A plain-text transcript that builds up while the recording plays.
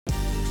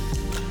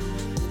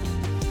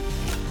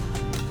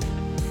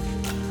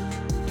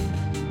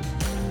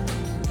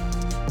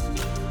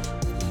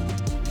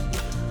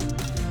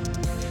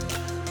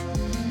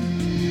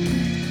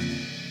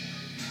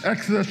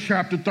Exodus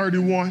chapter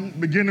 31,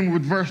 beginning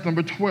with verse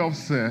number 12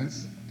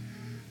 says,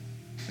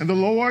 "And the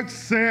Lord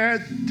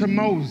said to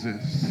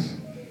Moses,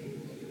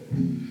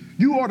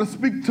 you ought to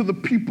speak to the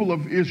people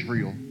of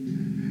Israel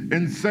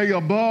and say,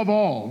 above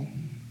all,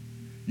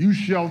 you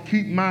shall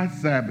keep my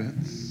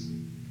Sabbaths.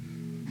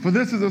 For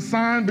this is a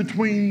sign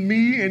between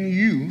me and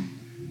you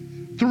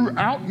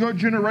throughout your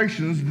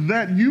generations,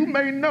 that you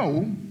may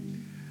know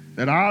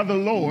that I, the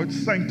Lord,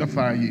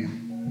 sanctify you.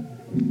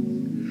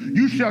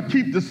 You shall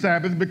keep the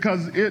Sabbath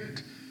because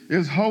it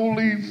is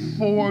holy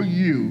for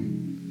you.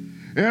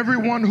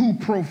 Everyone who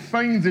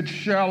profanes it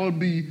shall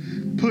be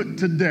put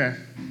to death.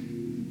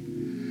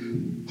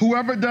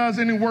 Whoever does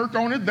any work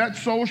on it, that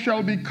soul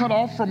shall be cut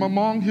off from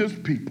among his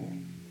people.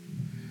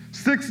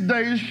 6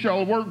 days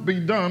shall work be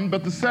done,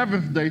 but the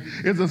seventh day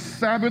is a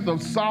Sabbath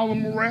of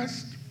solemn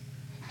rest,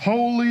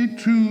 holy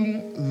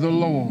to the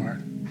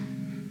Lord.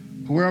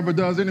 Whoever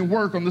does any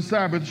work on the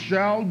Sabbath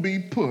shall be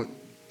put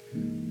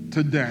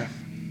to death.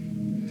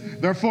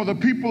 Therefore, the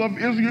people of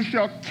Israel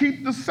shall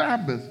keep the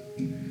Sabbath,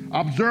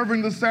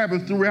 observing the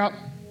Sabbath throughout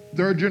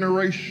their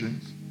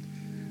generations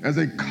as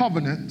a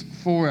covenant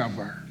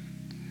forever.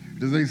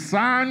 It is a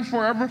sign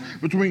forever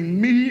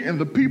between me and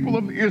the people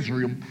of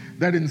Israel,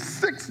 that in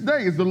 6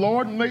 days the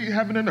Lord made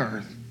heaven and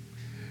earth,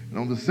 and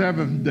on the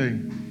seventh day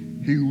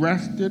he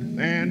rested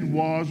and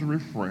was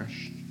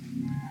refreshed.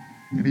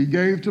 And he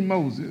gave to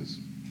Moses,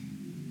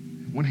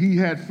 when he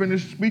had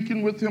finished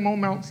speaking with him on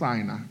Mount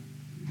Sinai,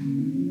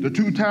 the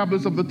 2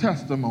 tablets of the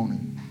testimony,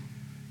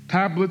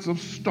 tablets of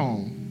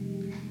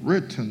stone,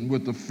 written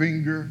with the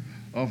finger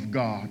of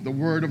God. The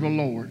word of the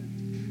Lord.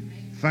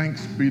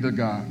 Thanks be to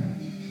God.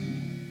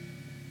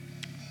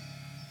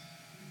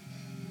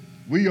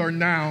 We are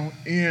now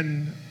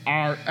in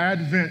our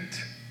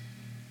Advent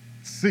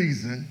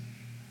season.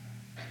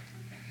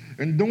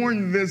 And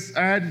during this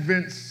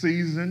Advent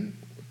season,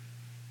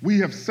 we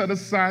have set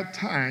aside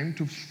time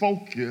to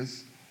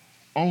focus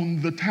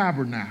on the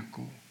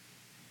tabernacle.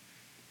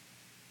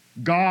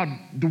 God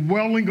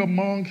dwelling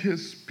among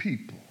his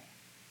people.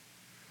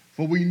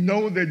 For we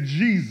know that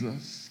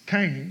Jesus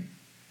came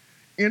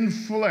in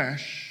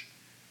flesh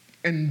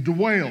and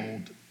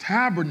dwelled,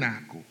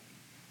 tabernacle,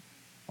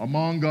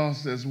 among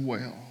us as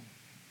well.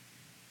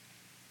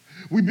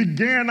 We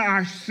began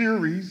our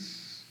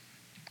series,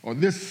 or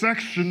this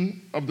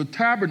section of the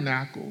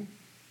tabernacle,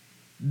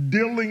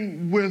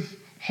 dealing with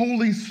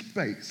holy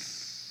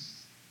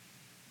space.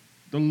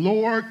 The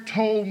Lord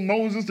told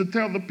Moses to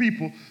tell the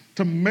people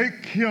to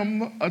make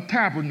him a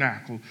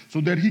tabernacle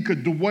so that he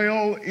could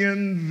dwell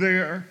in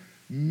their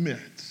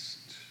midst.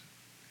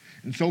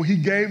 And so he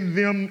gave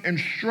them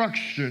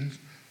instructions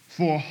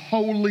for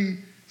holy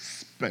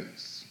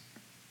space.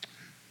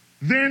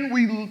 Then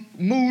we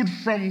moved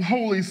from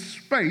holy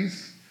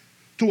space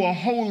to a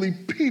holy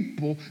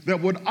people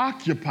that would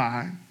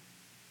occupy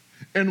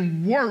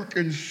and work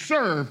and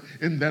serve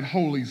in that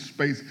holy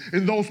space.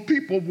 And those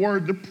people were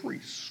the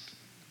priests.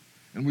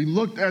 And we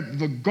looked at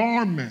the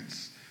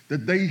garments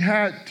that they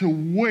had to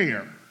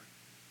wear.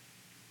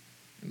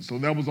 And so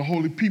that was a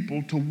holy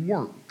people to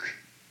work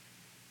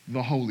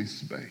the holy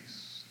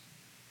space.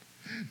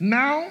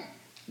 Now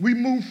we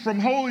move from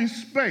holy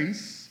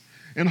space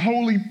and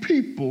holy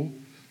people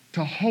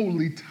to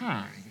holy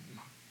time,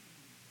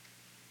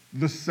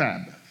 the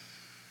Sabbath.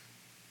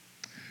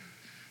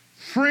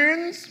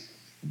 Friends,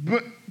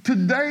 but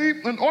today,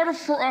 in order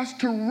for us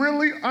to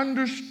really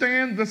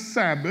understand the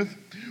Sabbath,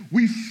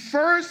 we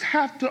first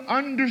have to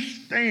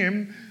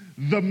understand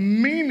the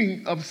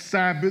meaning of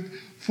Sabbath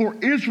for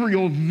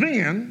Israel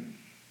then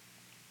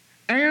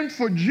and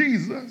for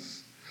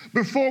Jesus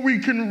before we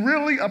can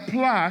really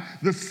apply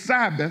the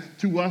Sabbath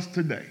to us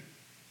today.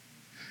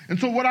 And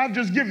so what I've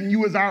just given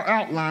you is our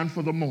outline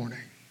for the morning.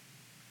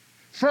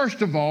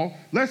 First of all,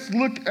 let's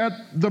look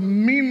at the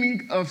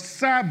meaning of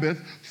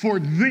Sabbath for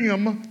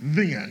them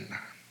then.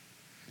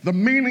 The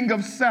meaning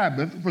of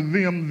Sabbath for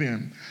them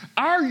then.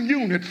 Our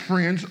unit,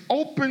 friends,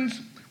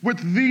 opens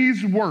with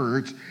these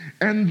words,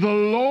 and the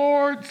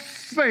Lord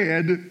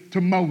said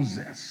to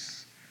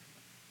Moses.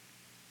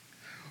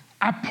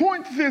 I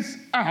point this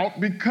out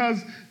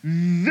because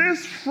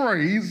this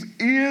phrase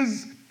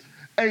is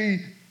a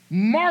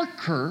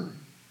marker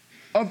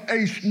of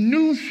a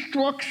new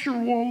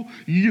structural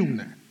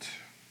unit.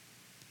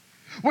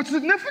 What's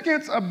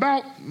significant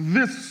about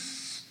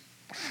this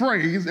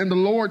phrase, and the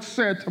Lord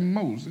said to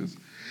Moses,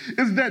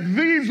 is that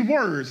these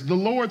words, the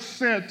Lord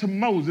said to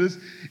Moses,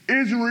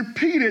 is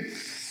repeated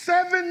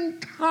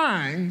 7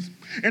 times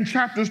in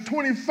chapters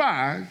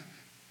 25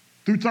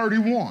 through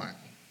 31.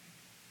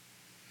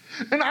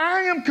 And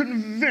I am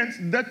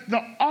convinced that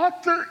the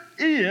author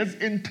is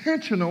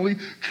intentionally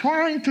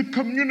trying to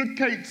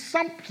communicate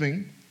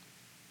something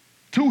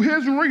to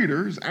his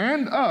readers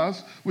and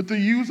us with the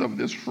use of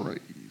this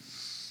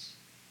phrase.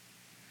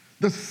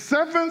 The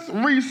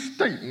 7th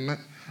restatement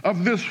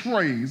of this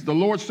phrase, the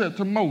Lord said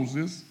to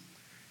Moses,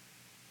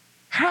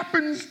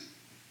 happens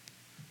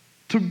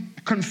to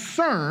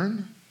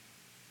concern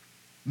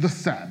the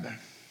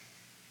Sabbath.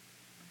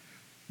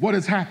 what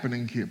is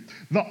happening here.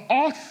 The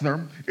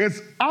author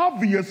is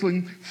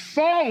obviously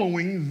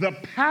following the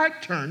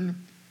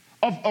pattern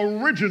of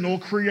original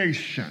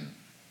creation.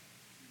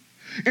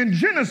 In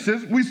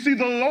Genesis, we see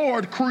the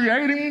Lord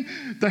creating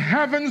the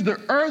heavens,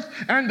 the earth,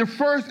 and the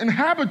first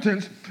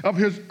inhabitants of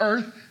his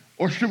earth,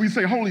 or should we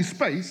say holy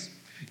space,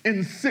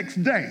 in 6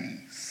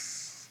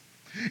 days.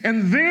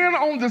 And then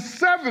on the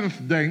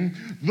seventh day,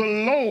 the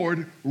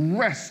Lord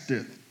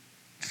rested,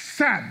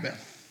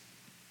 Sabbath,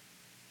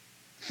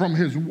 from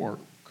his work.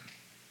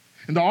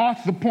 And the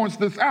author points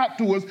this out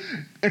to us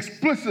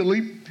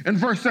explicitly in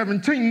verse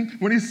 17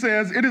 when he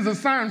says, "It is a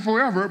sign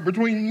forever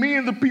between me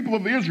and the people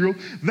of Israel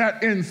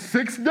that in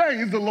 6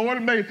 days the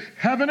Lord made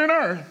heaven and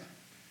earth.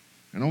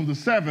 And on the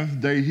seventh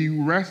day he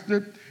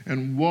rested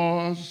and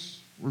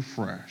was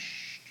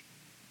refreshed."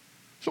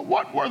 So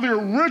what were the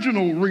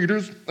original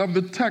readers of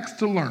the text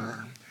to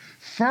learn?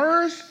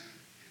 First,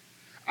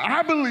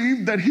 I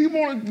believe that he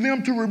wanted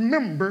them to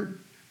remember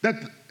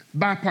that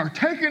by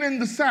partaking in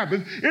the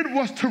Sabbath, it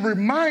was to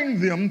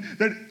remind them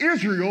that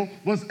Israel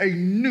was a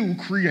new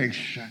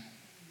creation.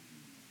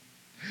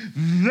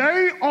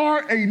 They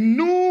are a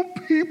new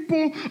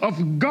people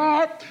of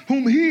God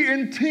whom he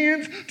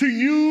intends to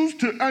use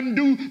to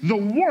undo the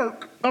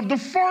work of the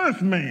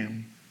first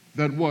man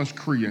that was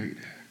created.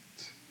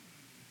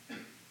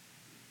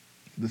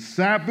 The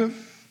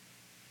Sabbath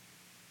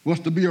was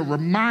to be a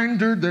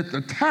reminder that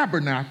the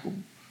tabernacle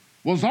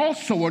was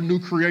also a new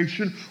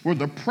creation where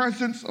the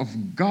presence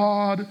of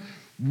God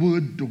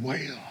would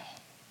dwell.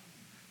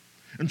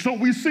 And so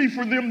we see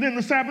for them then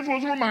the Sabbath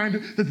was a reminder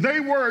that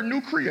they were a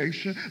new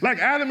creation, like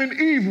Adam and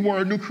Eve were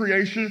a new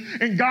creation,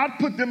 and God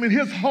put them in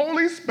his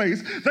holy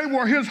space. They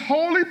were his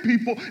holy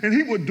people, and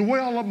he would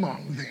dwell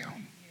among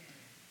them.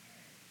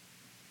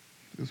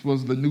 This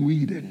was the new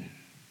Eden.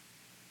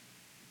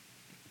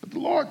 But the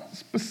Lord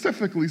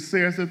specifically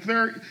says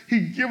that he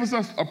gives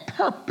us a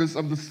purpose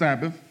of the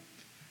Sabbath.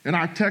 In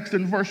our text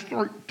in verse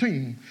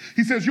 13,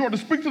 he says, "You are to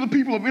speak to the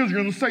people of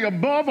Israel and say,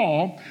 above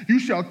all, you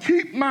shall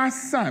keep my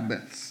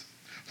Sabbaths,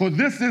 for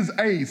this is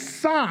a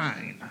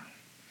sign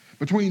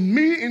between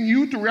me and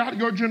you throughout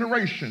your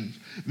generations,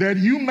 that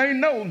you may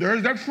know,"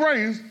 there's that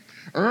phrase.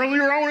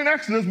 Earlier on in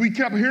Exodus, we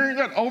kept hearing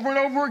that over and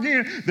over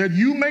again, "that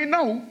you may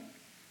know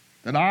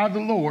that I,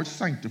 the Lord,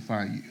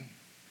 sanctify you."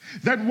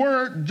 That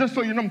word, just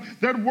so you know,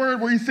 that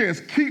word where he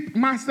says, keep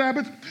my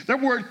Sabbaths,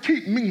 that word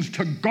keep means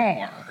to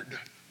guard,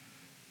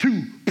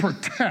 to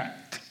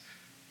protect.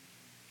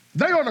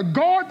 They are to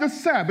guard the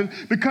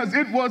Sabbath because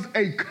it was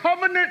a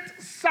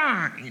covenant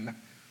sign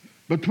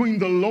between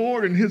the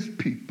Lord and his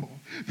people.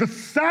 The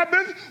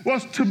Sabbath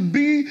was to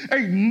be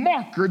a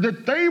marker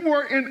that they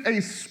were in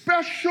a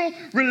special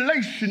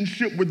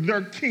relationship with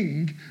their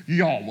King,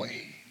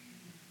 Yahweh.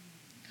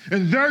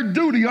 And their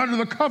duty under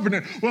the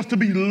covenant was to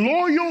be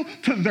loyal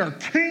to their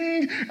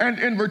king, and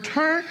in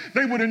return,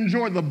 they would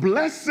enjoy the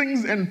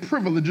blessings and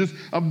privileges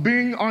of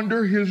being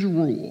under his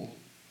rule.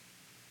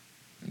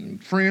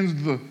 And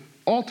friends, the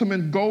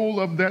ultimate goal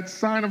of that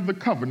sign of the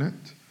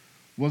covenant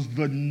was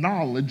the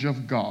knowledge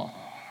of God.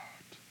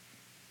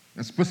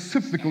 And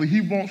specifically,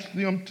 he wants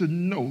them to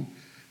know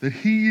that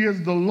he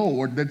is the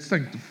Lord that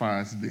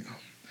sanctifies them.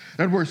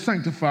 That word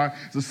sanctify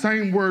is the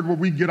same word where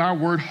we get our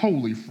word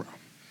holy from.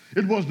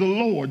 It was the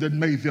Lord that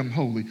made them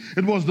holy.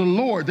 It was the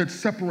Lord that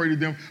separated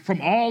them from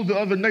all the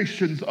other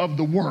nations of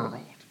the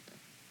world.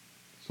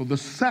 So the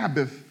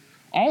Sabbath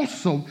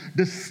also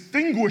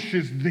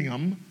distinguishes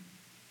them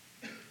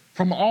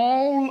from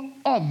all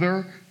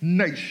other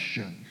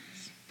nations.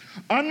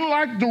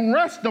 Unlike the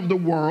rest of the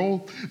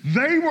world,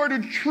 they were to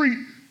treat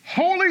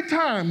holy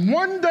time,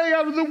 one day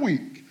out of the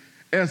week,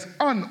 as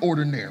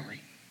unordinary.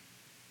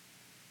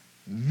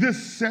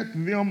 This set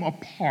them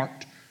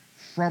apart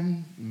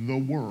from the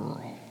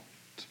world.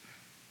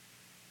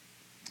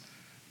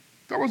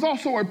 There was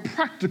also a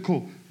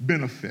practical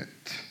benefit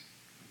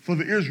for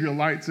the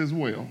Israelites as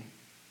well.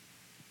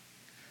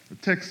 The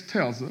text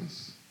tells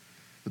us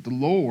that the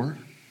Lord,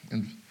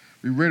 and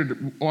we read it a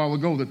while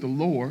ago, that the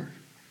Lord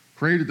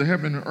created the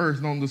heaven and earth,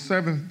 and on the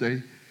seventh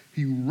day,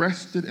 he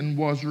rested and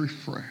was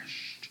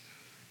refreshed.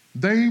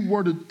 They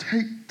were to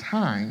take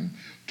time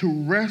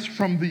to rest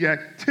from the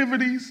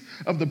activities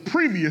of the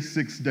previous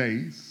 6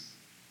 days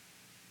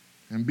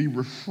and be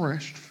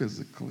refreshed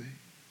physically.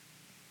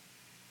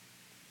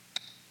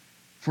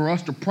 For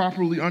us to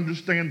properly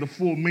understand the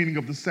full meaning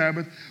of the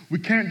Sabbath, we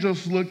can't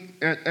just look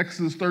at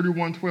Exodus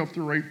 31, 12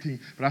 through 18,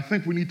 but I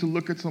think we need to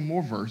look at some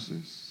more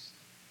verses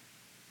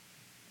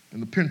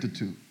in the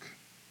Pentateuch.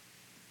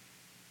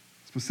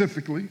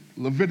 Specifically,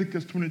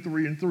 Leviticus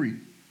 23 and 3.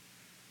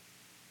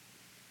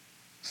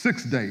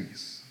 6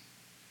 days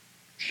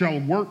shall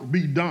work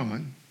be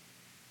done,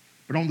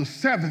 but on the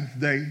seventh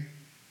day,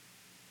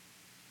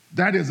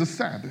 that is a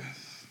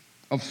Sabbath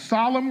of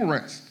solemn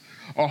rest,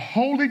 a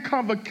holy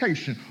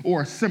convocation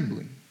or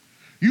assembly.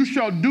 You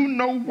shall do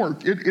no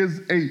work. It is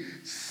a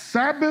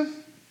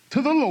Sabbath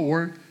to the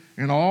Lord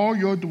in all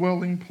your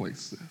dwelling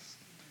places.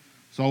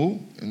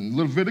 So in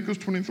Leviticus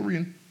 23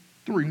 and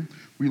 3,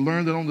 we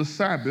learned that on the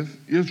Sabbath,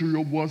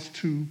 Israel was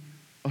to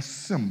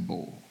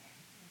assemble.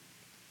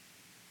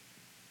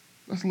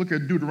 Let's look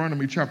at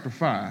Deuteronomy chapter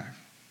 5,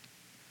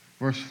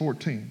 verse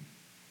 14.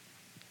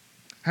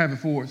 Have it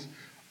for us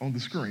on the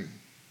screen.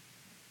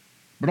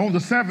 But the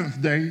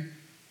seventh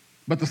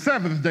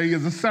day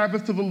is a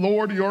Sabbath to the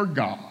Lord your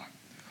God.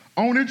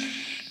 On it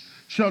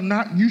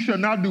you shall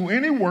not do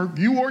any work,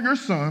 you or your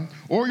son,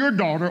 or your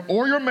daughter,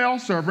 or your male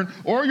servant,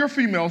 or your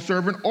female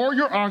servant, or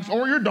your ox,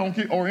 or your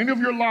donkey, or any of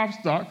your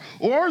livestock,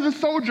 or the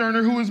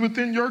sojourner who is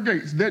within your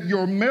gates, that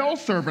your male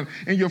servant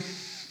and your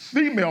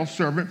female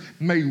servant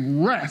may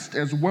rest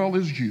as well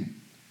as you.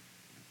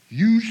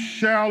 You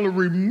shall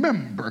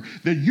remember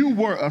that you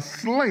were a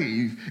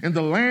slave in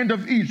the land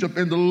of Egypt,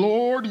 and the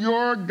Lord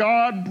your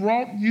God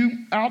brought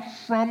you out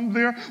from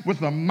there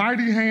with a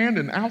mighty hand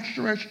and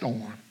outstretched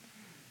arm.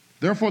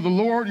 Therefore, the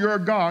Lord your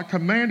God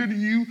commanded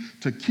you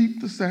to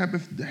keep the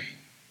Sabbath day.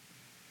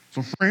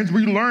 So, friends,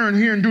 we learn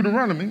here in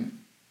Deuteronomy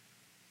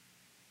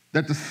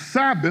that the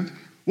Sabbath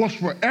was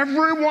for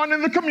everyone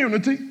in the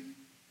community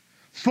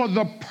for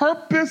the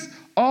purpose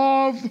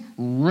of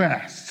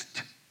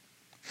rest.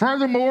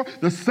 Furthermore,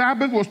 the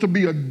Sabbath was to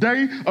be a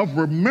day of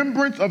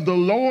remembrance of the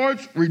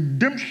Lord's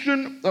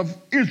redemption of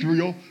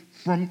Israel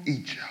from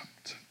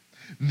Egypt.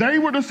 They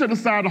were to set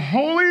aside a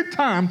holy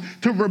time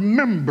to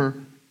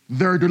remember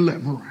their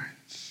deliverance.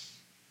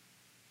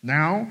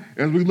 Now,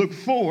 as we look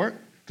forward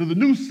to the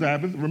new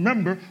Sabbath,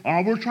 remember,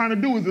 all we're trying to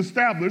do is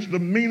establish the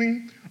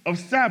meaning of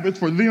Sabbath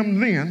for them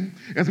then.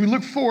 As we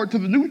look forward to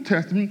the New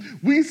Testament,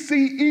 we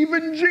see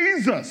even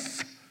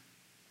Jesus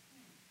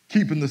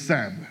keeping the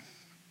Sabbath.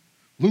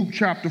 Luke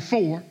chapter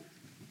 4,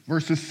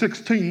 verses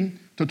 16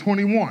 to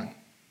 21.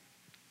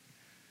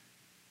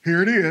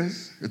 Here it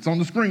is. It's on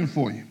the screen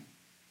for you.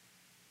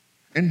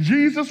 And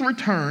Jesus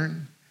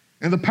returned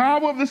in the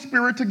power of the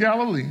Spirit to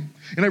Galilee,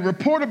 and a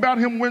report about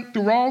him went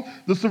through all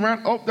the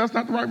surrounding. Oh, that's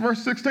not the right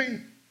verse,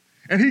 16.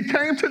 And he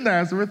came to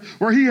Nazareth,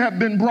 where he had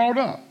been brought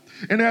up.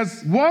 And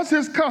as was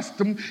his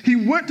custom, he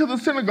went to the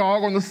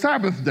synagogue on the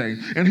Sabbath day,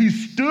 and he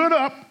stood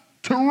up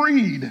to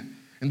read.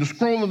 And the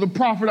scroll of the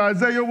prophet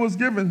Isaiah was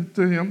given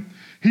to him.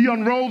 He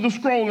unrolled the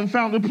scroll and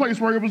found the place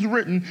where it was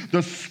written,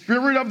 "The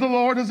Spirit of the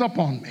Lord is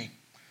upon me,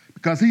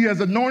 because he has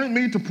anointed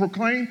me to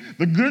proclaim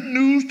the good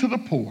news to the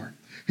poor.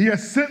 He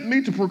has sent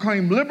me to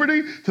proclaim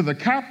liberty to the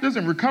captives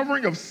and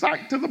recovering of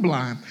sight to the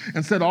blind,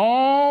 and set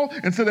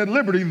at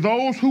liberty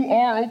those who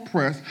are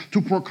oppressed,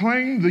 to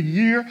proclaim the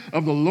year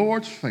of the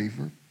Lord's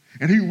favor."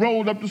 And he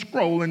rolled up the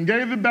scroll and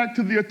gave it back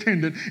to the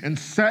attendant and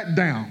sat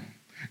down.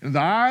 And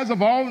the eyes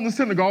of all in the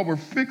synagogue were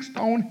fixed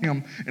on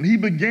him. And he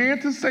began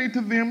to say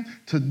to them,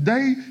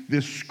 "Today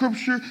this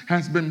scripture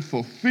has been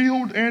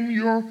fulfilled in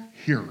your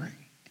hearing."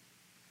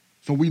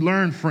 So we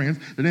learn, friends,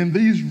 that in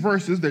these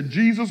verses that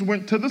Jesus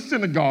went to the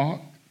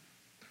synagogue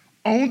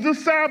on the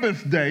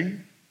Sabbath day,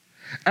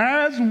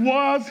 as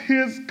was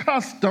his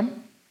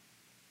custom.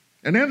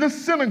 And in the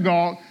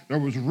synagogue, there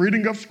was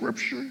reading of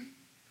scripture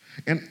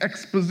and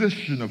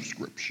exposition of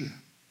scripture.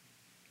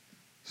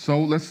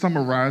 So let's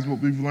summarize what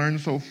we've learned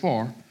so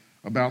far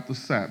about the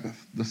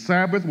Sabbath. The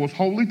Sabbath was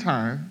holy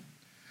time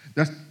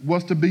that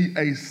was to be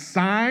a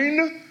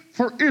sign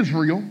for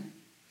Israel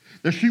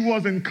that she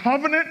was in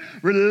covenant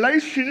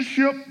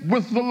relationship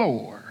with the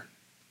Lord.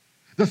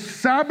 The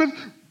Sabbath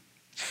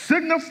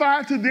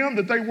signified to them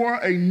that they were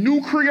a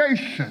new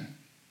creation.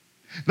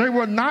 They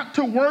were not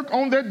to work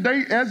on that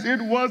day as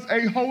it was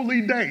a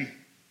holy day.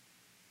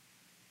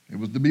 It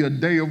was to be a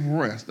day of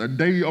rest, a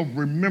day of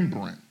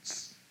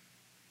remembrance,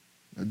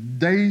 a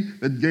day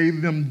that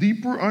gave them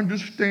deeper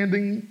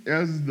understanding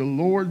as the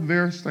Lord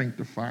their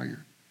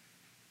sanctifier.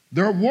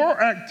 There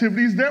were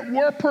activities that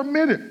were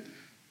permitted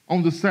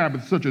on the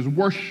Sabbath, such as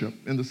worship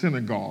in the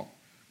synagogue,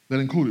 that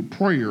included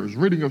prayers,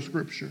 reading of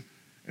Scripture,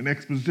 and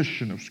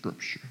exposition of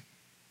Scripture.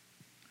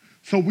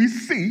 So we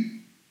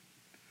see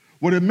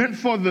what it meant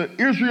for the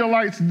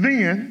Israelites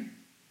then.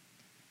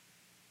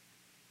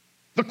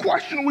 The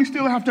question we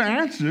still have to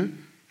answer,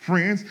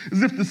 friends,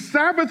 is if the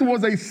Sabbath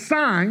was a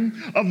sign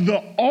of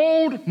the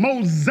old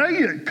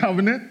Mosaic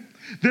covenant,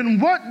 then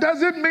what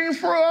does it mean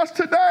for us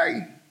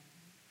today?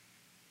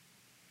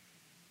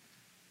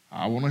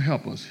 I want to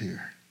help us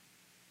here.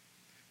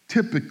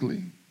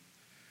 Typically,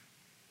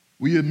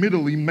 we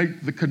admittedly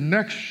make the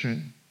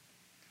connection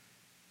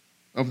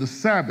of the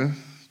Sabbath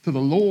to the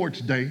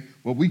Lord's Day,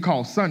 what we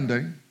call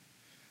Sunday,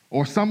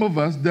 or some of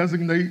us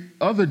designate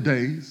other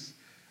days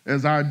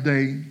as our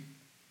day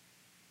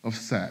of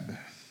Sabbath.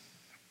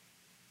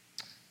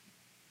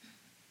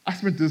 I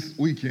spent this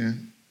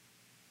weekend,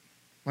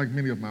 like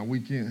many of my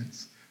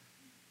weekends,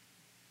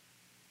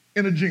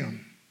 in a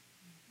gym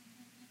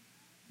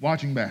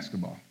watching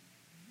basketball.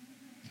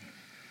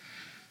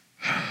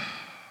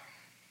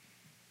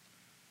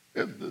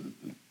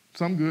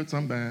 Some good,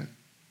 some bad,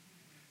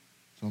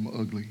 some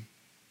ugly.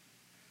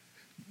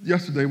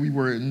 Yesterday we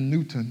were in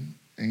Newton,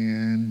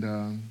 and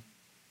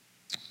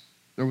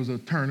there was a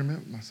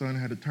tournament. My son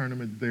had a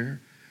tournament there,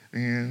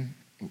 and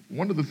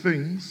one of the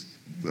things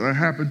that I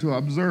happened to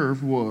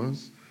observe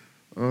was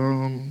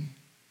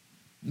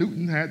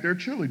Newton had their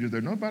cheerleaders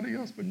there. Nobody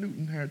else but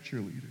Newton had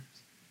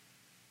cheerleaders.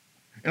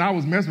 And I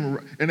was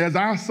mesmerized. And as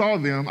I saw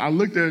them, I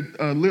looked at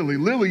Lily.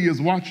 Lily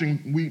is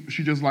watching.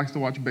 She just likes to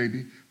watch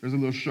baby. There's a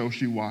little show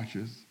she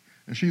watches.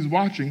 And she's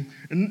watching.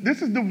 And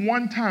this is the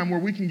one time where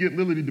we can get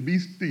Lily to be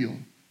still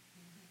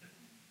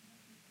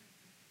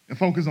and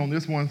focus on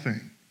this one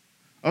thing.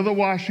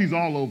 Otherwise, she's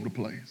all over the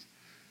place.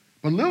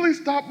 But Lily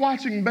stopped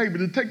watching baby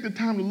to take the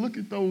time to look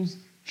at those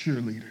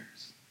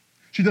cheerleaders.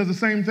 She does the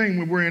same thing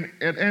when we're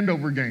at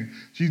Andover game.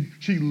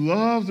 She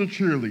loves the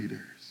cheerleaders.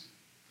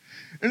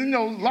 And you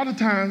know, a lot of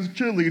times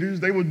cheerleaders,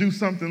 they will do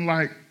something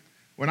like,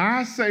 when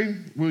I say,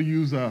 we'll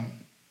use the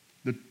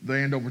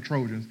Andover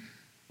Trojans.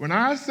 When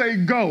I say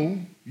go,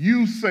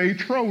 you say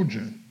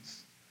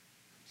Trojans.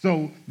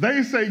 So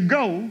they say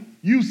go,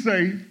 you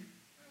say,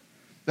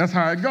 that's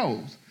how it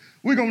goes.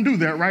 We're going to do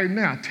that right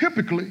now.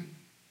 Typically,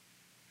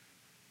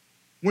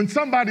 when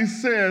somebody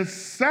says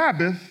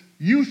Sabbath,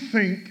 you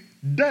think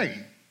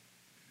day.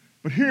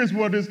 But here's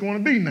what it's going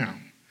to be now.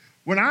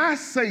 When I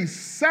say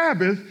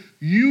Sabbath,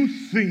 you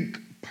think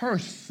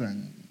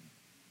person.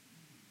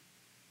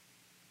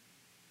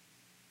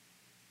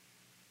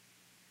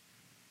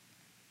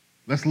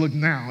 Let's look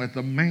now at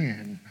the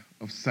man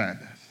of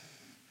Sabbath.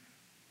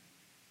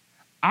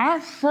 Our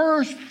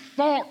first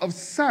thought of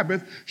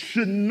Sabbath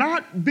should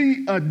not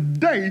be a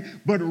day,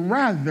 but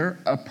rather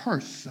a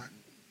person.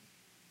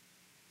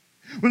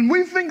 When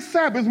we think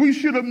Sabbath, we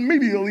should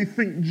immediately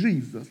think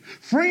Jesus.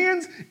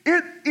 Friends,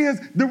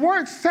 the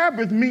word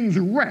Sabbath means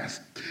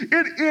rest.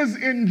 It is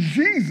in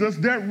Jesus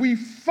that we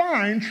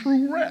find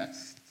true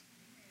rest.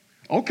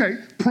 Okay,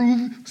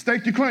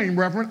 stake your claim,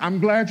 Reverend. I'm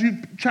glad you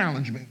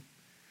challenged me.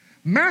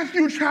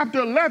 Matthew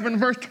chapter 11,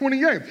 verse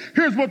 28.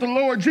 Here's what the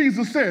Lord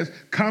Jesus says.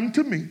 Come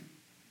to me,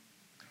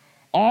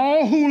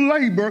 all who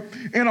labor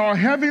and are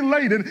heavy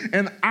laden,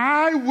 and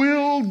I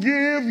will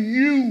give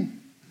you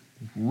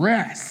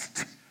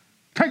rest.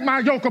 Take my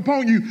yoke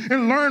upon you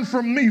and learn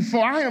from me,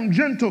 for I am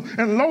gentle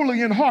and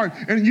lowly in heart,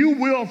 and you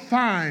will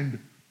find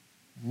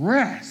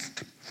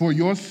rest for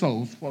your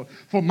souls.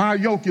 For my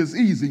yoke is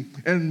easy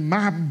and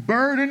my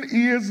burden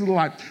is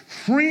light.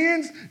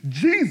 Friends,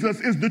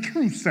 Jesus is the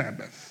true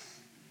Sabbath.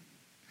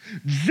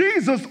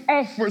 Jesus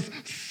offers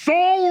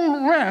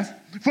soul rest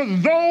for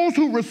those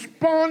who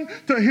respond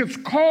to his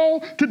call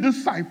to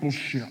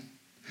discipleship.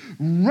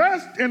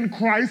 Rest in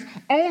Christ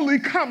only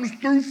comes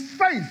through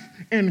faith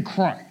in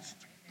Christ.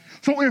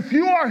 So if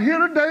you are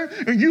here today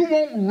and you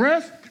want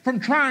rest from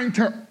trying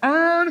to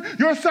earn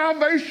your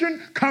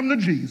salvation, come to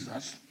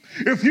Jesus.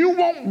 If you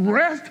want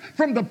rest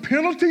from the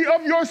penalty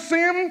of your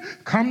sin,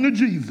 come to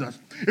Jesus.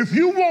 If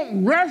you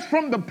want rest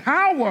from the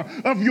power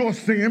of your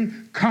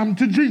sin, come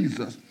to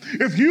Jesus.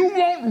 If you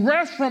want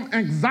rest from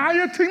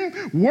anxiety,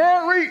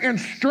 worry, and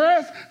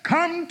stress,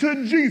 come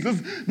to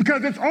Jesus,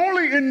 because it's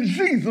only in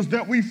Jesus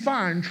that we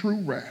find true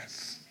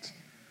rest.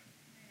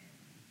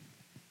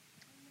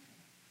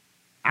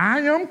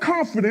 I am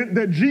confident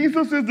that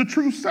Jesus is the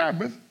true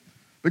Sabbath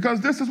because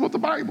this is what the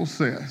Bible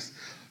says.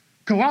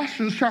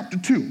 Colossians chapter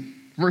 2,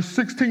 verse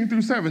 16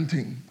 through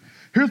 17.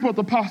 Here's what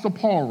the Apostle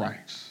Paul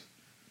writes.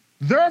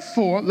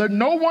 Therefore, let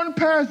no one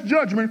pass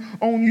judgment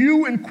on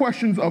you in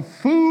questions of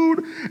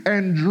food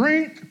and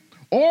drink,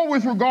 or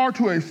with regard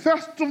to a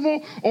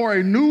festival, or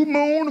a new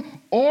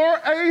moon, or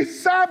a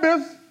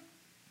Sabbath.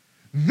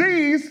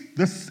 These,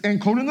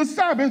 including the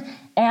Sabbath,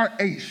 are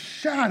a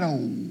shadow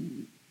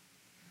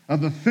of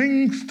the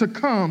things to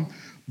come,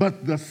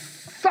 but the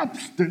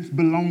substance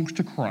belongs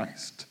to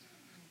Christ.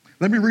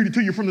 Let me read it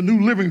to you from the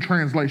New Living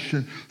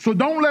Translation. So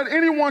don't let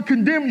anyone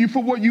condemn you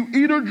for what you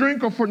eat or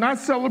drink, or for not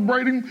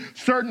celebrating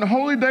certain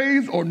holy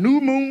days or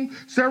new moon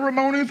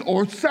ceremonies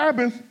or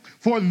Sabbath,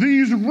 for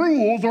these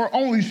rules are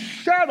only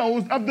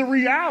shadows of the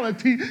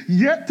reality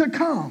yet to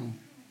come.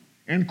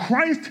 And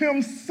Christ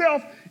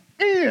himself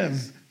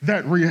is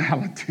that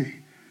reality.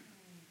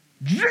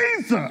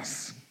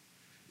 Jesus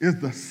is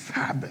the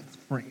Sabbath,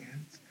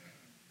 friends.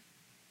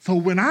 So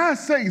when I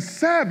say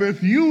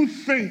Sabbath, you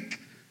think,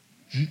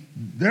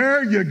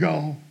 there you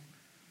go.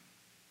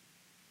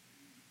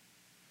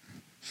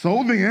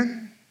 So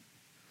then,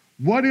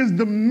 what is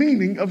the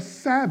meaning of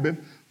Sabbath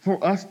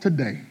for us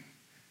today?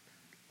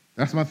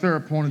 That's my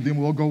third point, and then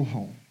we'll go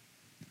home.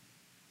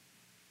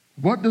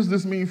 What does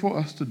this mean for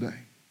us today?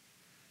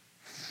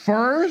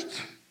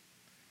 First,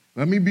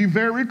 let me be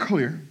very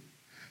clear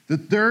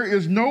that there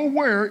is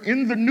nowhere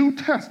in the New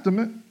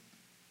Testament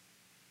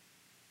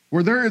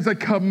where there is a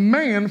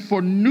command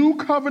for new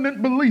covenant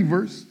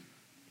believers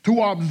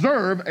to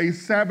observe a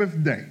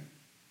Sabbath day.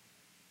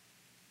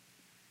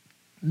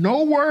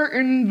 Nowhere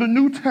in the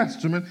New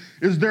Testament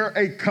is there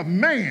a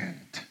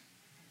command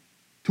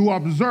to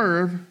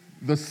observe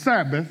the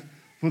Sabbath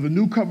for the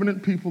new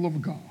covenant people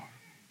of God.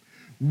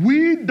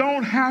 We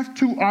don't have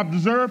to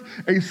observe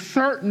a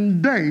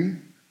certain day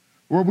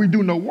where we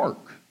do no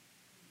work.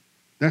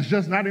 That's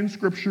just not in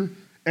Scripture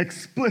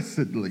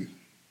explicitly.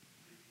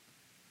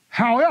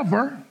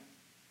 However,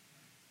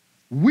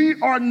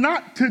 we are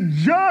not to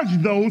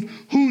judge those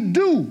who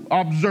do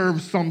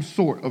observe some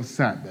sort of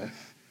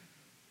Sabbath.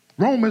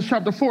 Romans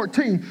chapter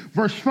 14,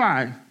 verse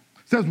 5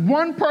 says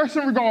one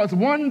person regards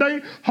one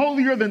day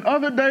holier than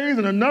other days,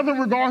 and another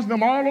regards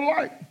them all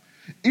alike.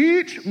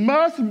 Each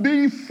must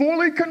be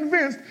fully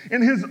convinced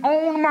in his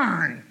own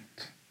mind.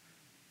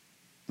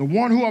 The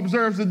one who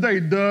observes the day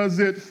does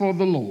it for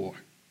the Lord.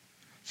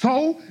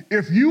 So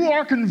if you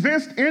are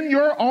convinced in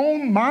your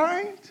own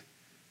mind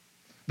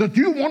that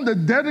you want to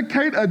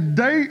dedicate a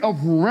day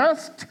of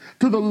rest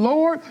to the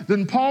Lord,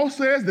 then Paul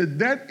says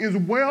that is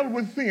well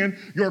within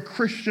your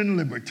Christian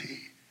liberty.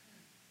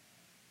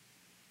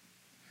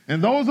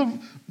 And those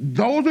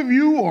of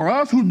you or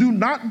us who do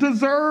not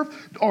deserve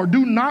or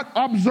do not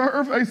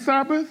observe a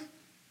Sabbath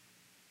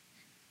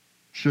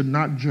should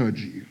not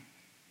judge you.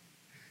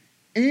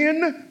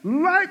 In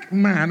like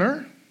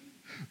manner,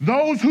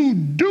 those who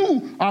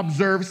do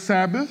observe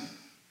Sabbath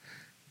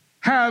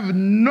have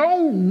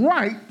no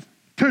right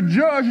to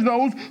judge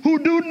those who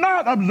do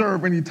not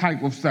observe any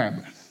type of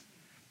Sabbath.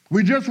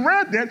 We just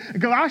read that in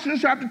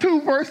Colossians chapter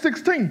 2, verse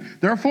 16.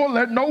 Therefore,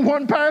 let no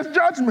one pass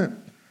judgment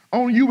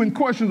on you in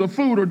questions of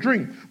food or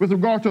drink with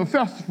regard to a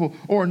festival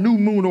or a new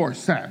moon or a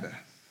Sabbath.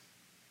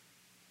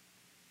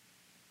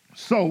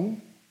 So,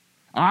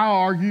 I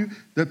argue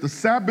that the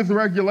Sabbath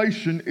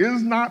regulation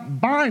is not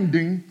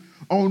binding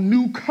on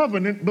new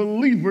covenant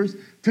believers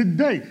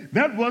today.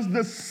 That was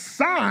the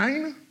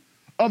sign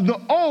of the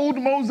old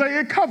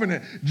Mosaic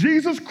covenant.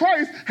 Jesus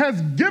Christ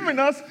has given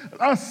us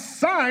a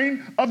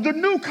sign of the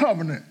new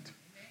covenant.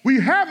 We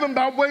have him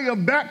by way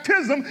of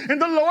baptism in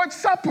the Lord's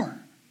Supper.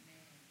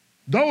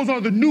 Those are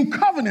the new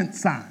covenant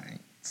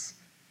signs.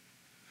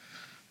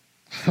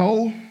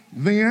 So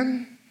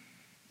then,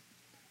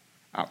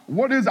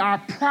 what is our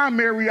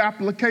primary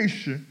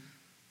application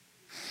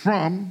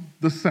from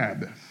the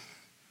Sabbath?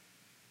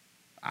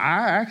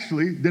 I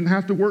actually didn't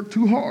have to work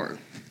too hard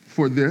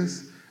for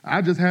this.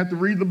 I just had to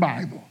read the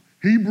Bible.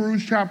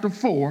 Hebrews chapter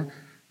 4,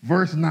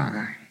 verse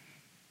 9.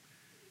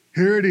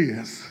 Here it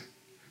is.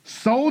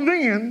 So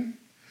then,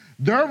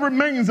 there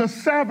remains a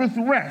Sabbath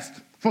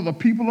rest for the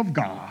people of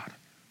God.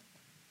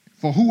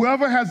 For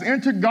whoever has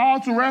entered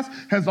God's rest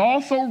has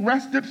also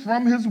rested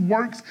from his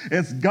works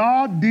as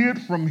God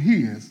did from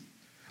his.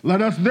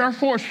 Let us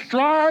therefore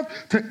strive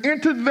to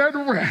enter that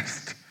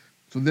rest,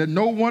 so that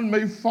no one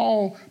may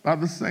fall by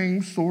the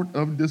same sort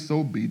of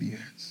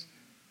disobedience.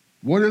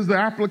 What is the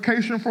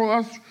application for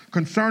us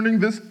concerning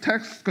this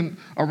text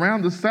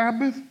around the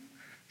Sabbath?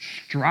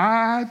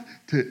 Strive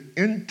to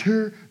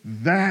enter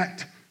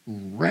that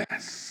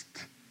rest.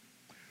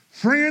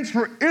 Friends,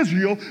 for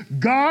Israel,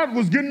 God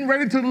was getting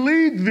ready to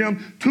lead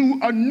them to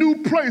a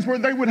new place where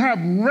they would have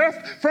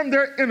rest from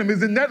their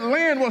enemies, and that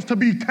land was to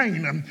be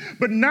Canaan.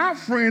 But now,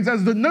 friends,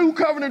 as the new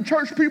covenant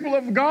church people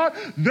of God,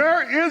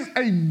 there is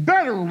a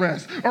better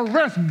rest, a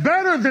rest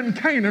better than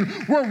Canaan,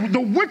 where the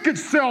wicked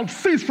shall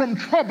cease from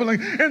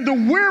troubling and the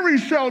weary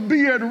shall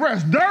be at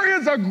rest. There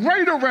is a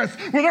greater rest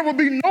where there will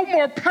be no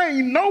more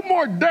pain, no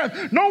more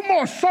death, no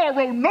more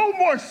sorrow, no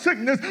more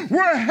sickness.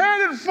 We're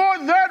headed for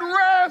that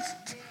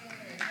rest.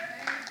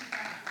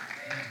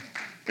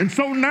 And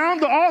so now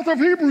the author of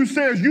Hebrews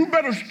says, you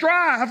better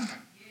strive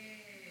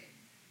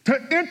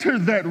to enter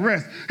that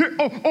rest.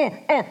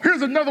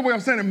 Here's another way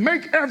of saying it.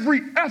 Make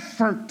every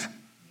effort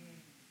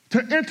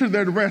to enter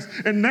that rest.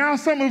 And now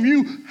some of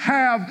you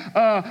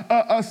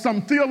have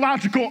some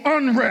theological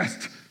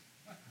unrest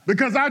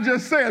because I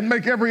just said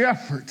make every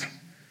effort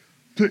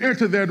to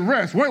enter that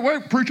rest.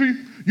 Wait, preacher,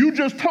 you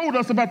just told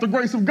us about the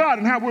grace of God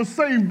and how we're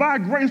saved by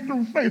grace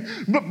through faith.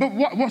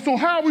 So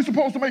how are we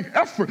supposed to make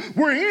effort?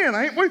 We're in,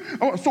 ain't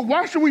we? So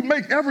why should we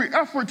make every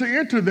effort to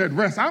enter that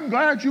rest? I'm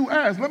glad you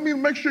asked. Let me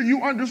make sure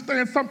you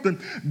understand something.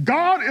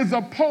 God is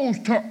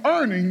opposed to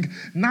earning,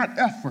 not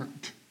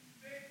effort.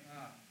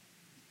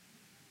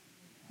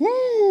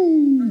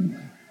 Woo!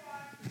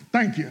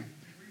 Thank you.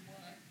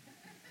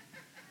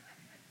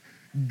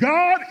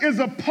 God is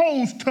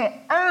opposed to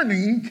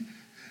earning,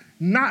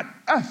 not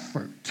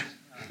effort.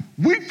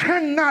 We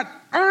cannot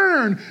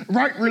earn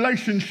right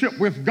relationship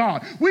with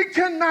God. We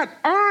cannot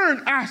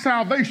earn our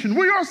salvation.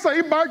 We are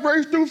saved by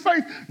grace through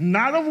faith,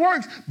 not of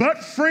works.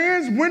 But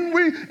friends,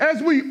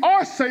 as we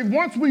are saved,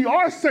 once we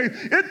are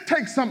saved, it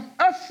takes some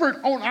effort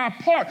on our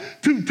part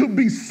to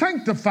be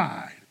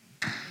sanctified,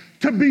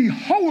 to be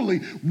holy.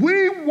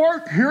 We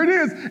work, here it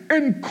is,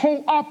 in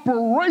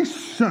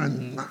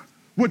cooperation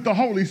with the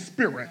Holy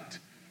Spirit.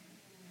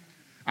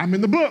 I'm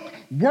in the book.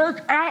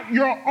 Work out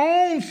your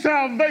own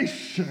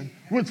salvation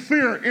with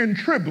fear and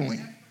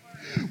trembling.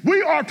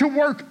 We are to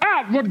work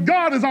out what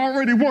God is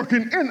already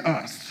working in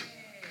us.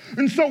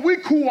 And so we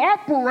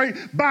cooperate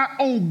by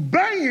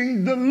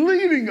obeying the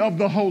leading of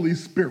the Holy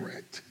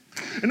Spirit.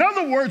 In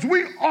other words,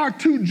 we are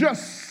to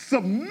just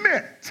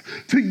submit,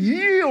 to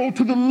yield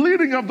to the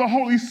leading of the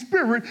Holy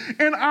Spirit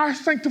in our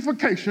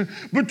sanctification.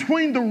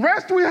 Between the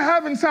rest we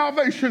have in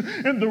salvation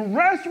and the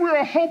rest we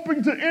are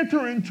hoping to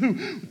enter into,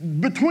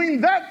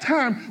 between that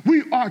time,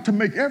 we are to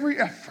make every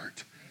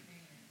effort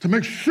to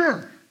make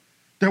sure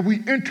that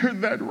we enter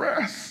that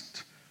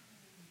rest.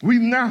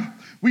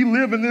 We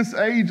live in this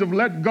age of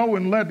let go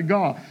and let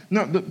God.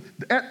 Now,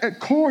 at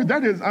core,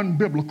 that is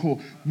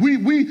unbiblical. We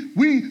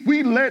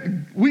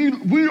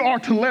are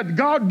to let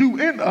God do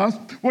in us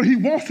what he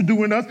wants to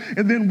do in us,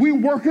 and then we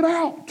work it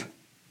out.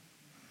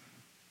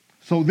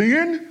 So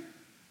then,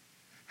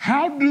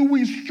 how do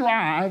we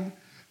strive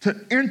to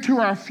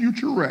enter our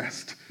future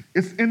rest?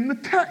 It's in the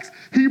text,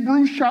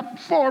 Hebrews chapter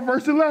 4,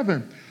 verse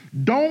 11.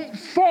 Don't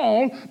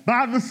fall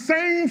by the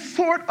same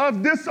sort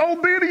of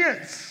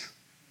disobedience.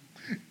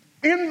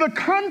 In the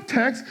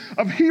context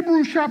of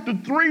Hebrews chapter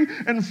 3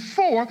 and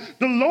 4,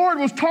 the Lord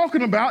was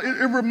talking about, it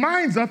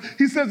reminds us,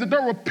 he says that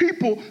there were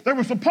people that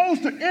were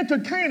supposed to enter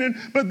Canaan,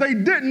 but they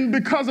didn't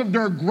because of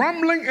their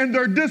grumbling and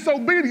their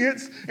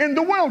disobedience in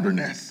the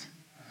wilderness.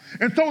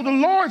 And so the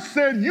Lord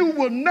said, you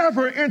will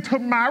never enter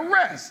my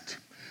rest.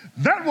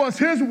 That was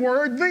his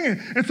word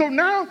then. And so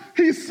now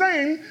he's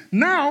saying,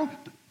 now,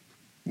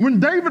 when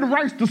David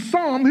writes the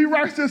psalm, he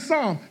writes this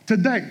psalm,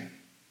 today,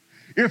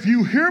 if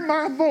you hear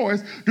my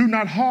voice, do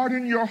not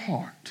harden your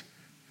heart.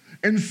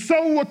 And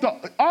so what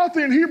the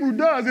author in Hebrew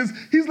does is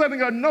he's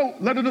letting us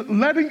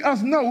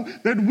know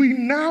that we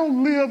now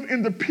live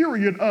in the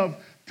period of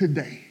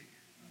today.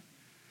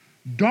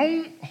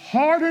 Don't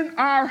harden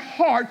our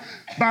heart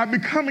by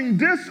becoming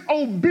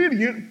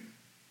disobedient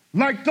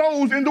like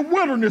those in the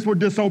wilderness were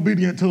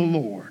disobedient to the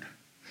Lord.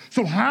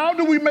 So how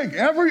do we make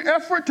every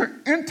effort to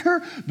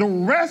enter the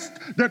rest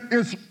that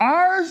is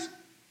ours?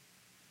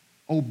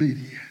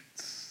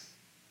 Obedience.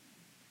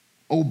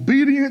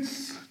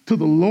 Obedience to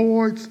the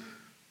Lord's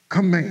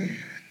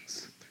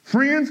commands.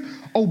 Friends,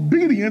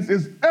 obedience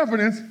is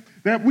evidence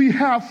that we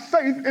have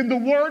faith in the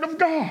word of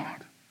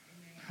God.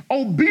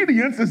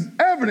 Obedience is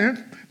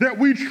evidence that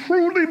we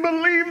truly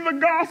believe the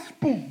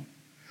gospel.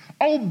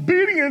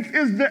 Obedience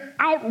is the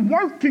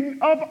outworking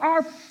of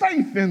our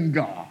faith in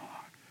God.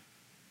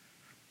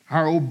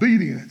 Our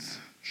obedience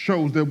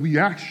shows that we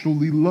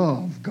actually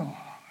love God.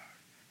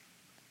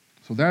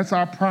 So that's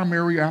our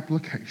primary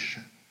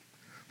application.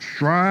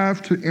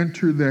 Strive to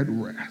enter that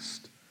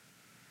rest.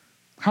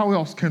 How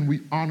else can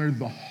we honor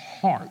the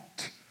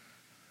heart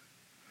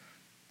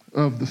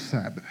of the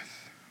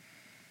Sabbath?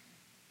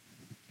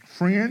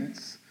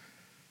 Friends,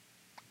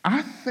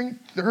 I think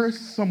there is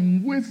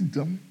some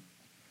wisdom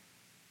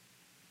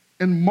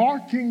in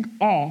marking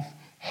off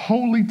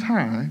holy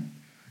time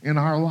in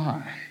our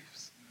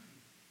lives.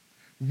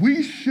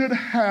 We should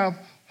have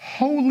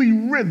holy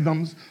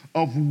rhythms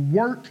of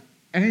work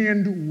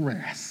and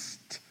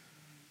rest.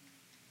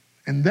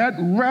 And that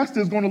rest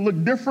is going to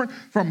look different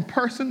from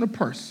person to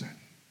person.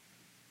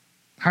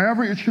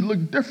 However, it should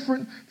look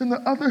different than the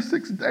other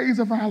 6 days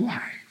of our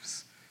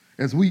lives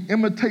as we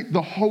imitate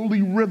the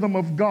holy rhythm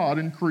of God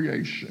in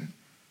creation.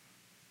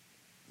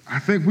 I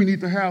think we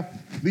need to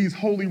have these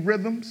holy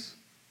rhythms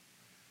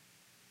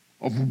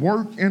of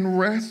work and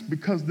rest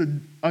because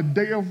a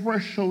day of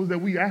rest shows that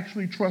we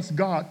actually trust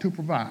God to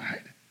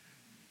provide.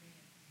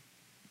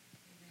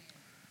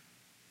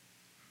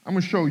 I'm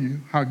going to show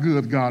you how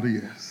good God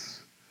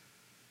is.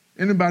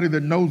 Anybody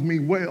that knows me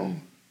well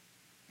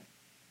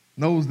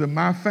knows that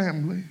my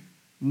family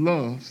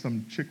loves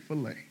some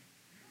Chick-fil-A.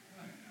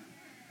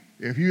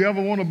 If you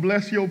ever want to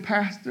bless your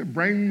pastor,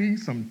 bring me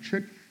some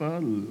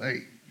Chick-fil-A.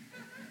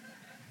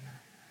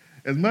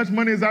 As much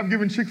money as I've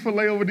given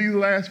Chick-fil-A over these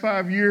last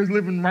 5 years,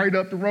 living right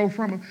up the road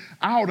from them,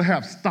 I ought to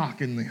have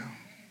stock in them.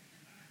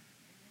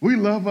 We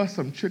love us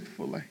some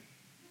Chick-fil-A.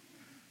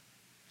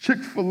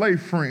 Chick-fil-A,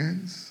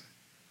 friends,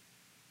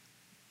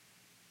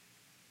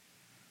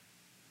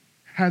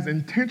 has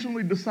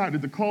intentionally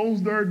decided to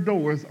close their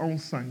doors on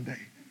Sunday.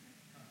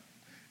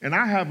 And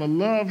I have a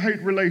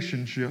love-hate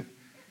relationship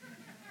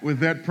with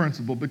that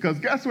principle because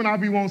guess when I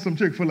be wanting some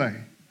Chick-fil-A?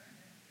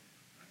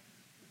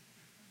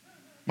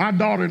 My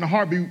daughter in a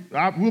heartbeat,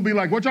 will be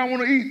like, what y'all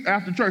want to eat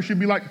after church? She'd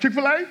be like,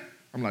 Chick-fil-A?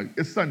 I'm like,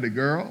 it's Sunday,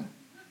 girl.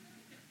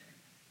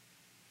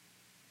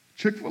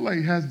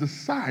 Chick-fil-A has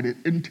decided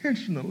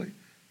intentionally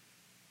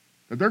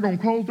that they're going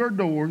to close their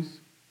doors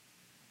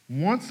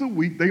once a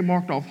week. They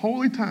marked off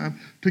holy time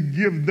to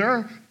give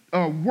their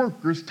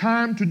workers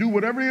time to do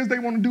whatever it is they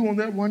want to do on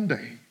that one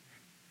day.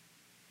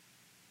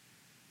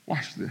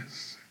 Watch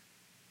this.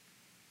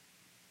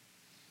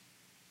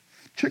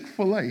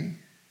 Chick-fil-A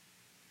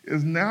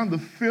is now the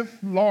 5th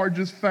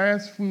largest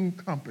fast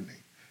food company.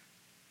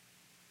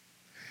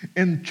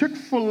 And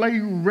Chick-fil-A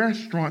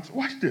restaurants,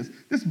 watch this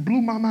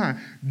blew my mind,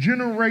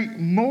 generate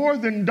more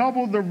than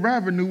double the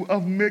revenue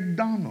of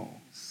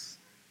McDonald's.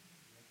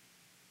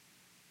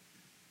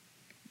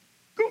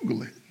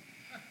 Google it.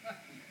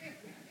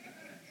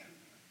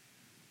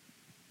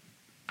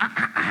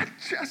 I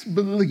just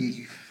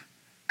believe,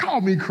 call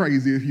me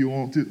crazy if you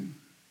want to,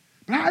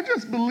 but I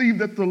just believe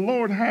that the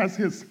Lord has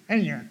his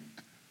hand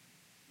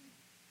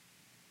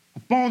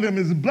upon them,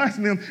 is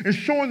blessing them and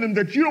showing them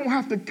that you don't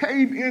have to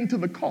cave into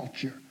the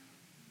culture.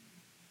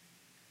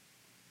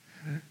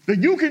 That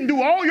you can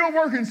do all your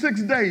work in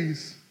 6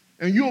 days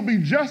and you'll be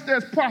just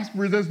as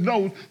prosperous as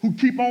those who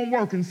keep on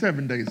working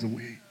 7 days a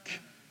week.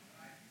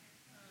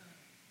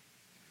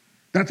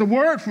 That's a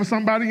word for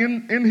somebody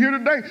in here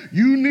today.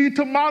 You need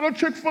to model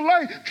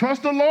Chick-fil-A.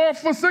 Trust the Lord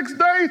for 6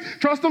 days.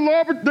 Trust the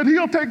Lord that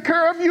he'll take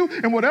care of you,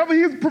 and whatever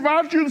he's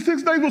provided you in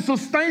 6 days will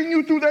sustain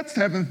you through that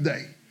 7th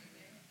day.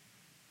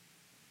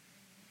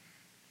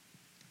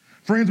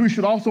 Friends, we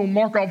should also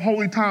mark off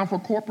holy time for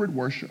corporate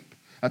worship,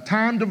 a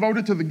time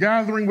devoted to the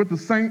gathering with the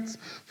saints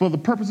for the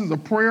purposes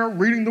of prayer,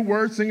 reading the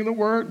word, singing the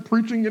word,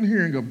 preaching and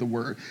hearing of the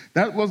word.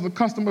 That was the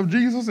custom of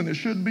Jesus, and it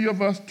should be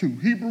of us too.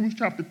 Hebrews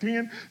chapter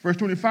 10, verse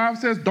 25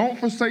 says, don't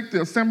forsake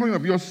the assembling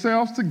of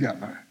yourselves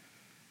together.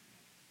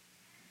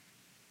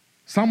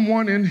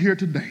 Someone in here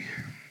today,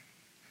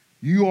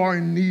 you are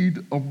in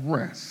need of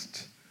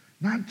rest,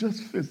 not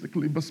just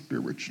physically, but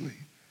spiritually.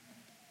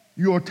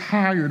 You are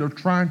tired of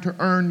trying to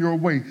earn your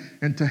way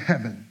into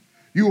heaven.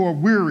 You are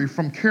weary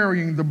from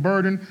carrying the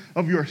burden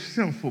of your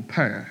sinful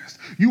past.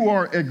 You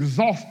are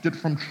exhausted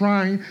from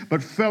trying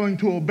but failing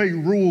to obey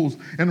rules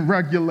and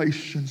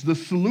regulations. The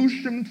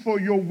solution for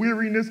your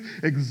weariness,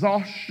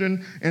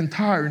 exhaustion, and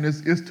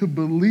tiredness is to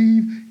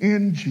believe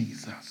in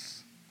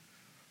Jesus,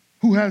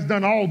 who has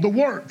done all the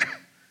work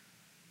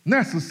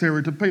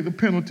necessary to pay the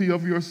penalty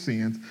of your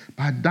sins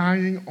by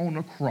dying on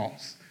a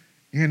cross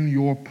in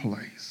your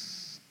place.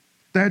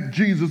 That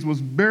Jesus was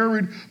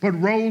buried but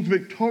rose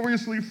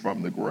victoriously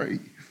from the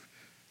grave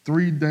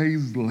 3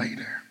 days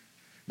later.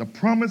 The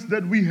promise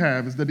that we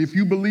have is that if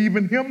you believe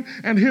in him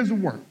and his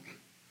work,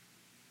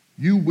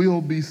 you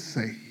will be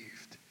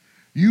saved.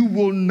 You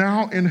will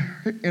now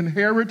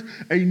inherit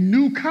a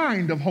new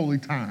kind of holy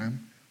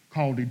time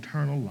called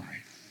eternal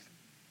life.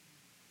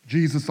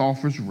 Jesus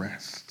offers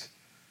rest,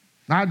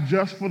 not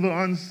just for the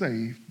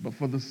unsaved, but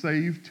for the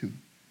saved too.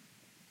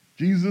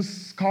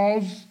 Jesus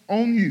calls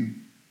on you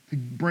to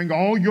bring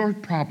all your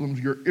problems,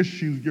 your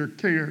issues, your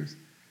cares,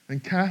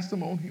 and cast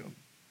them on him.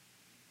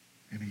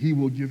 And he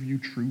will give you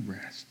true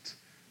rest.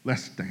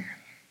 Let's stand.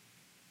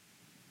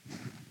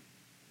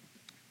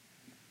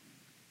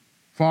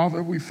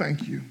 Father, we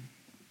thank you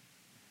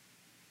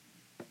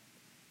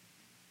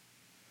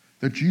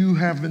that you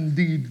have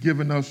indeed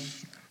given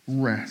us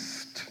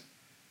rest.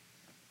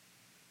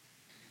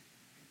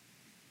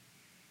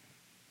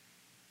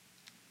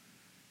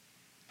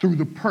 Through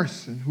the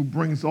person who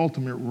brings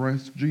ultimate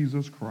rest,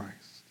 Jesus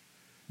Christ.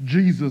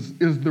 Jesus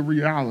is the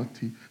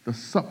reality, the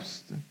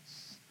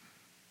substance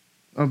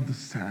of the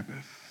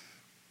Sabbath.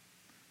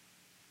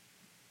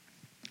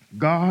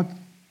 God,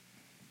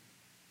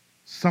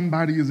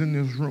 somebody is in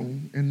this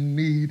room in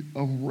need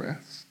of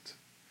rest.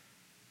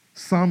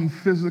 Some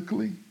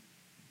physically,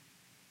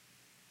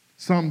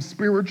 some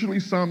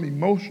spiritually, some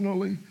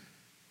emotionally.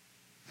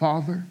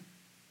 Father,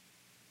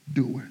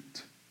 do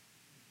it.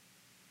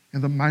 In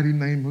the mighty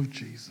name of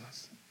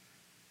Jesus.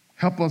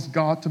 Help us,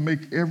 God, to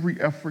make every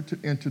effort to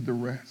enter the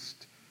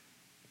rest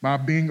by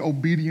being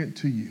obedient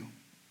to you.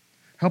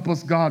 Help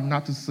us, God,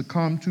 not to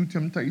succumb to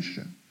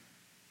temptation.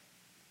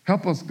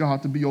 Help us,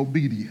 God, to be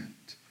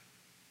obedient.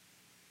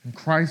 In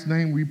Christ's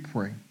name we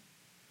pray.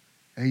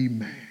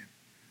 Amen.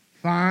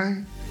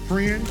 Fine,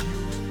 friends.